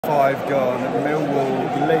5 gone,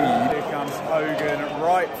 Millwall lead. Here comes Hogan,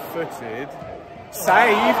 right-footed,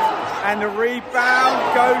 saved, and the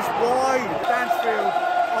rebound goes wide. Stansfield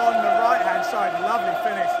on the right-hand side, lovely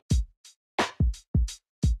finish.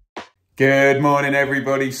 Good morning,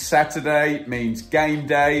 everybody. Saturday means game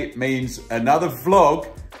day, means another vlog.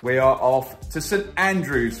 We are off to St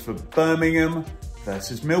Andrews for Birmingham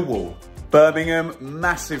versus Millwall. Birmingham,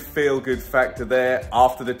 massive feel-good factor there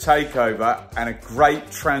after the takeover and a great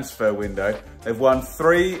transfer window. They've won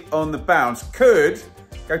 3 on the bounce, could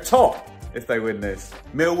go top if they win this.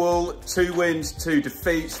 Millwall, 2 wins, 2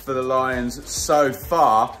 defeats for the Lions so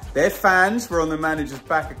far. Their fans were on the manager's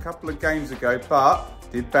back a couple of games ago, but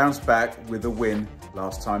did bounce back with a win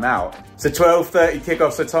last time out. So 12:30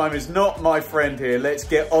 kickoff, so time is not my friend here. Let's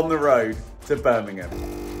get on the road to Birmingham.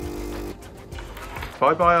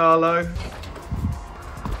 Bye-bye, Arlo.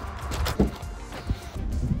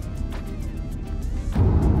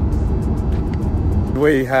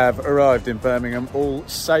 We have arrived in Birmingham, all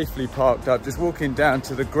safely parked up, just walking down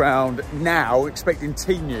to the ground now, expecting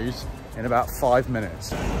team news in about 5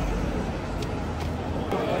 minutes.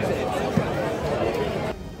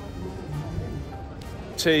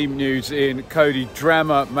 Team news in. Cody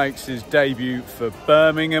Drammer makes his debut for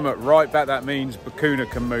Birmingham at right back. That means Bakuna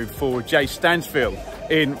can move forward. Jay Stansfield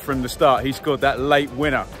in from the start. He scored that late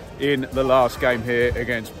winner in the last game here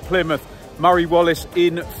against Plymouth. Murray Wallace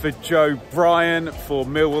in for Joe Bryan for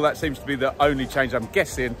Millwall. That seems to be the only change. I'm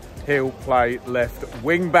guessing he'll play left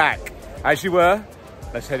wing back. As you were,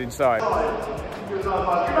 let's head inside.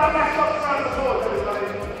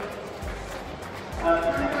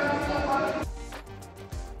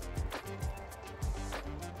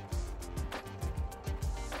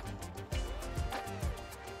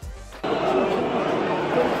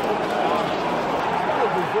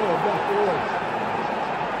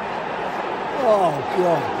 Oh,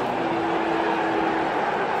 God.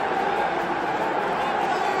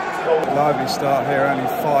 Lively start here, only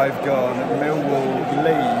 5 gone. Millwall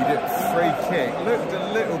lead, free kick. Looked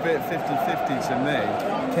a little bit 50-50 to me.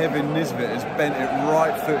 Kevin Nisbet has bent it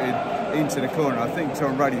right-footed into the corner. I think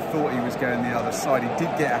Tom Ruddy thought he was going the other side. He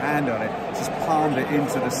did get a hand on it, just palmed it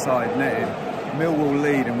into the side netted. Millwall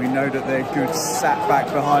lead, and we know that they're good sat back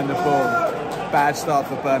behind the ball. Bad start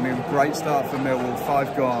for Birmingham, great start for Millwall.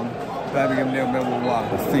 5 gone. Birmingham 0, Millwall 1.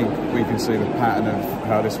 I think we can see the pattern of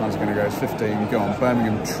how this one's going to go. It's 15 gone.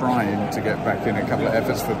 Birmingham trying to get back in. A couple of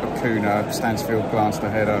efforts for Bakuna. Stansfield glanced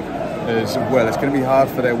ahead as well. It's going to be hard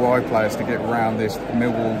for their wide players to get round this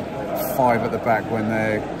Millwall 5 at the back when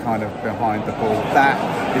they're kind of behind the ball. That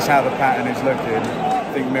is how the pattern is looking.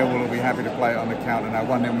 I think Millwall will be happy to play it on the counter now.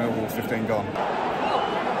 1-0 Millwall, 15 gone.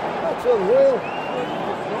 That's unreal.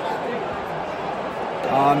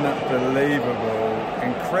 Unbelievable.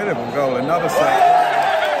 Incredible goal. Another save.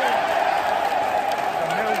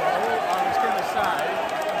 Millwall, I was going to say,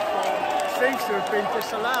 seems to have been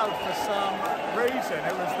disallowed for some reason.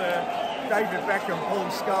 It was the David Beckham, Paul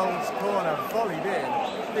Scholes corner volleyed in.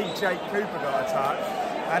 I think Jake Cooper got a touch.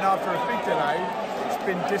 And after a big delay, it's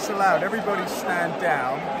been disallowed. Everybody stand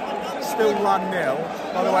down. Still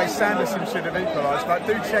 1-0. By the way, Sanderson should have equalised, but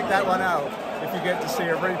do check that one out. If you get to see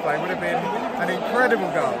a replay, it would have been an incredible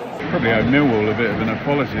goal. Probably owe Millwall a bit of an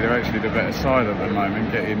apology. They're actually the better side at the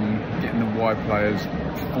moment, getting the wide players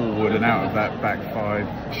forward and out of that back 5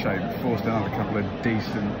 shape. Forced another couple of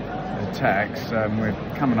decent attacks. We're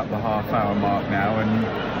coming up the half-hour mark now, and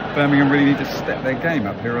Birmingham really need to step their game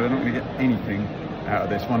up here, or they're not going to get anything out of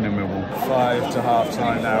this. 1-0 Millwall. 5 to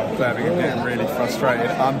half-time now. Birmingham getting really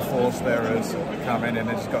frustrated. Unforced errors come in, and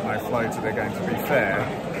they've just got no flow to their game. To be fair,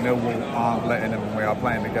 Millwall aren't letting them, and we are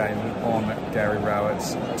playing the game on Gary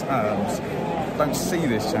Rowett's terms. Don't see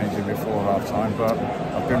this changing before half-time, but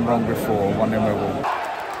I've been wrong before. 1-0 Millwall.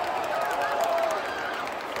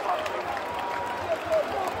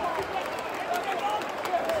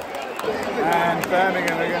 And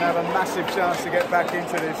Birmingham are going to have a massive chance to get back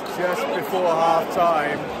into this just before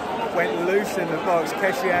half-time. Went loose in the box.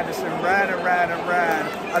 Keshi Anderson ran and ran and ran.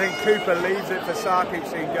 I think Cooper leaves it for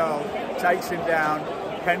Sarkic in goal. Takes him down.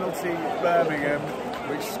 Penalty Birmingham,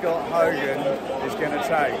 which Scott Hogan is going to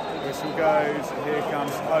take. Whistle goes. Here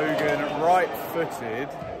comes Hogan, right-footed.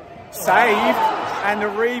 Saved. And the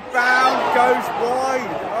rebound goes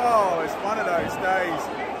wide. Oh, it's one of those days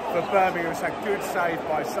for Birmingham. It's a good save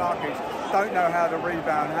by Sarkic. Don't know how the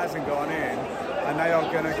rebound hasn't gone in, and they are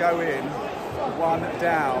going to go in 1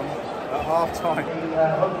 down at half time.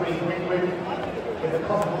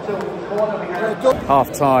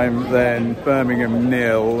 Half time then, Birmingham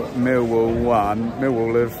 0, Millwall 1.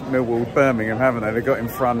 Millwall Birmingham, haven't they? They got in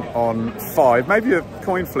front on 5. Maybe a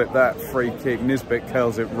coin flip, that free kick. Nisbet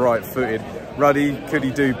curls it right footed. Ruddy, could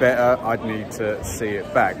he do better? I'd need to see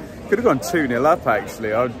it back. Could have gone 2-0 up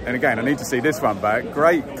actually. And again, I need to see this one back.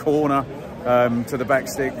 Great corner to the back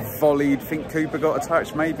stick, volleyed. Think Cooper got a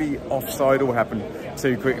touch, maybe offside. All happened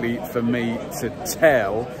too quickly for me to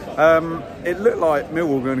tell. It looked like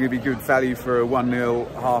Millwall were going to be good value for a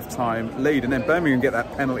 1-0 half-time lead, and then Birmingham get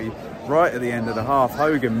that penalty right at the end of the half.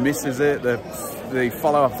 Hogan misses it. The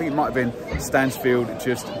follow, I think it might have been Stansfield,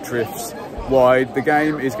 just drifts wide. The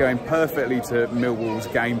game is going perfectly to Millwall's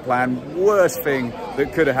game plan. Worst thing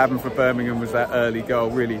that could have happened for Birmingham was that early goal.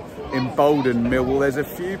 Really emboldened Millwall. There's a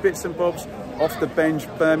few bits and bobs off the bench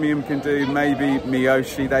Birmingham can do, maybe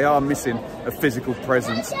Miyoshi. They are missing a physical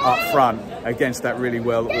presence up front against that really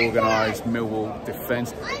well organised Millwall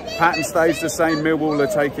defence. Pattern stays the same. Millwall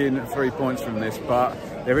are taking 3 points from this, but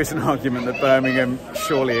there is an argument that Birmingham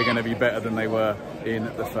surely are going to be better than they were in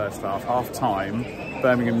the first half. Half time,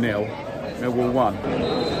 Birmingham 0, Millwall 1.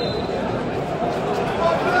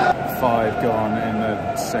 5 gone in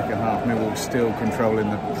the second half. Millwall still controlling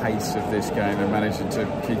the pace of this game and managing to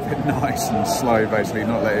keep it nice and slow, basically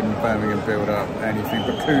not letting Birmingham build up anything.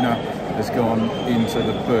 But Kuna has gone into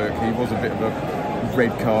the book. He was a bit of a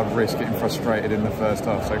red card risk, getting frustrated in the first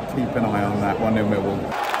half, so keep an eye on that. 1-0 Millwall.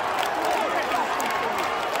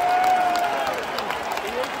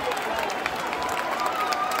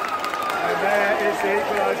 The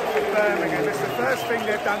equaliser for Birmingham. It's the first thing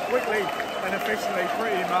they've done quickly and efficiently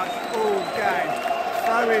pretty much all game.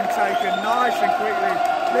 Throw in taken nice and quickly.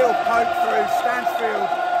 Little poke through. Stansfield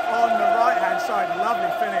on the right hand side.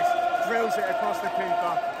 Lovely finish. Drills it across the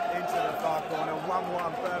keeper into the far corner.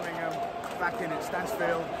 1-1 Birmingham back in it.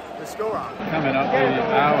 Stansfield the scorer. Coming up the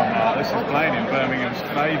hour mark. This is playing in Birmingham's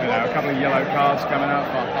favour now. A couple of yellow cards coming up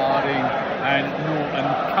for Harding and Norton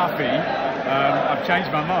Cuffy. I've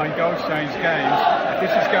changed my mind. Goals change games. If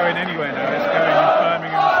this is going anywhere now, it's going in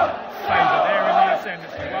Birmingham's favour. They're in the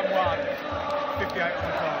ascendancy. 1-1. 58 on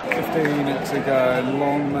the clock. 15 to go.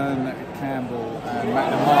 Longman, Campbell and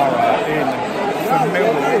McNamara in for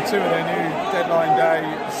Millwall. 2 of their new deadline day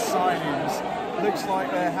signings. Looks like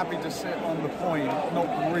they're happy to sit on the point.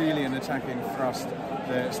 Not really an attacking thrust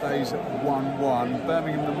there. It stays at 1-1.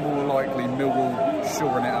 Birmingham the more likely, Millwall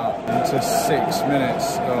shoring it up. Into 6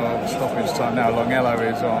 minutes of stoppage time now. Longello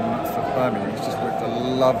is on for Birmingham. He's just whipped a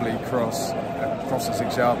lovely cross across the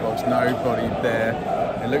 6-yard box. Nobody there.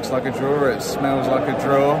 It looks like a draw. It smells like a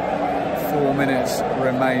draw. 4 minutes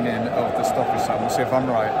remaining of the stoppage time. We'll see if I'm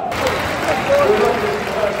right.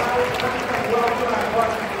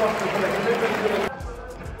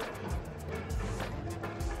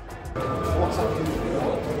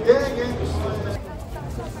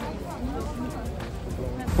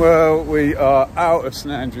 Well, we are out of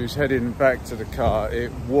St Andrews, heading back to the car.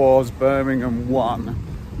 It was Birmingham 1,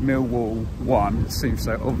 Millwall 1. It seems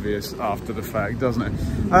so obvious after the fact, doesn't it?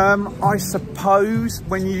 I suppose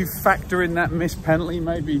when you factor in that missed penalty,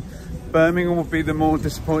 maybe Birmingham will be the more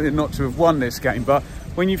disappointed not to have won this game. But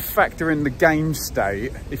when you factor in the game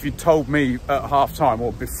state, if you told me at half-time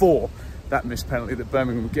or before that missed penalty that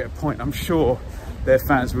Birmingham would get a point, I'm sure their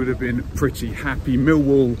fans would have been pretty happy.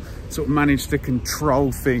 Millwall sort of managed to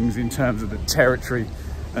control things in terms of the territory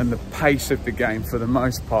and the pace of the game for the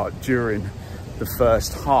most part during the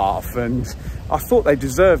first half. And I thought they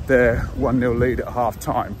deserved their 1-0 lead at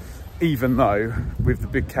half-time, even though with the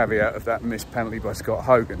big caveat of that missed penalty by Scott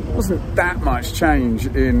Hogan. There wasn't that much change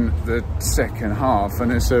in the second half,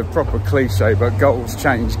 and it's a proper cliche, but goals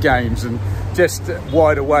change games. And just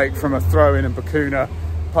wide awake from a throw-in, and Bakuna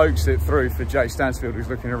pokes it through for Jay Stansfield, who's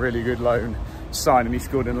looking a really good loan sign, and he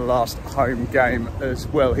scored in the last home game as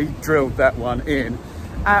well. He drilled that one in.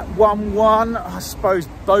 At 1-1, I suppose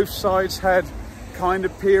both sides had kind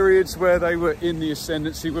of periods where they were in the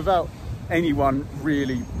ascendancy without anyone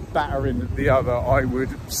really battering the other, I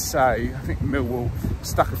would say. I think Millwall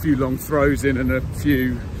stuck a few long throws in and a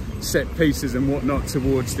few set pieces and whatnot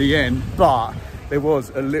towards the end, but there was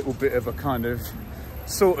a little bit of a kind of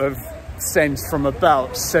sort of sense from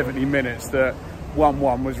about 70 minutes that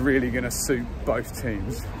 1-1 was really going to suit both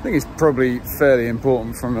teams. I think it's probably fairly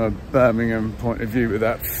important from a Birmingham point of view with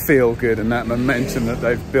that feel good and that momentum that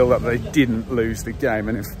they've built up. They didn't lose the game,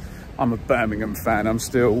 and if I'm a Birmingham fan, I'm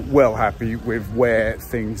still well happy with where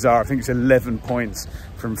things are. I think it's 11 points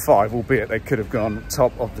from 5, albeit they could have gone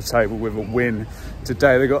top of the table with a win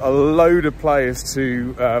today. They've got a load of players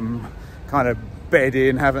to kind of bed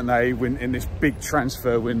in, haven't they, in this big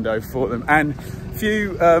transfer window for them, and a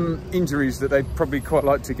few injuries that they'd probably quite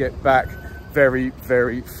like to get back very,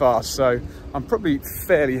 very fast. So I'm probably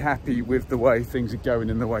fairly happy with the way things are going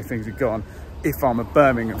and the way things have gone if I'm a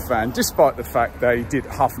Birmingham fan, despite the fact they did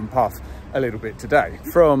huff and puff a little bit today.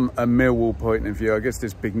 From a Millwall point of view, I guess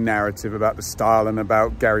this big narrative about the style and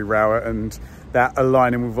about Gary Rowett and that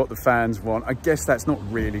aligning with what the fans want, I guess that's not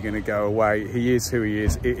really going to go away. He is who he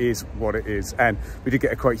is. It is what it is. And we did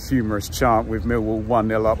get a quite humorous chant with Millwall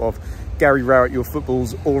 1-0 up of Gary Rowett, your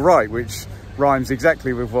football's all right, which rhymes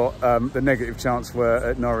exactly with what the negative chants were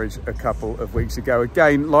at Norwich a couple of weeks ago.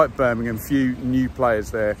 Again, like Birmingham, few new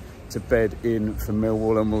players there to bed in for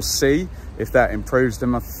Millwall, and we'll see if that improves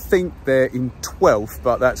them. I think they're in 12th,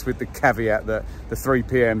 but that's with the caveat that the 3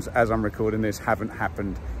 PMs as I'm recording this haven't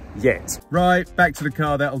happened yet. Right, back to the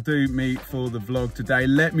car. That'll do me for the vlog today.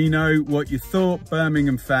 Let me know what you thought,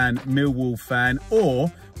 Birmingham fan, Millwall fan, or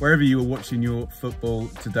wherever you were watching your football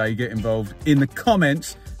today. Get involved in the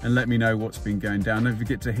comments and let me know what's been going down. Don't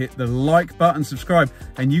forget to hit the like button, subscribe,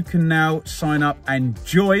 and you can now sign up and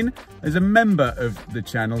join as a member of the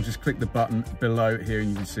channel. Just click the button below here and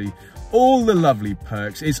you can see all the lovely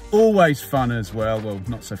perks. It's always fun as well. Well,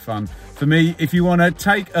 not so fun for me. If you want to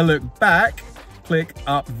take a look back, click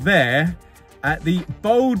up there at the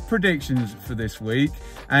bold predictions for this week.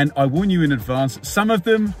 And I warn you in advance, some of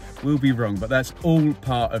them will be wrong, but that's all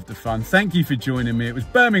part of the fun. Thank you for joining me. It was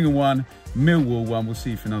Birmingham 1, Millwall 1. We'll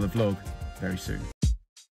see you for another vlog very soon.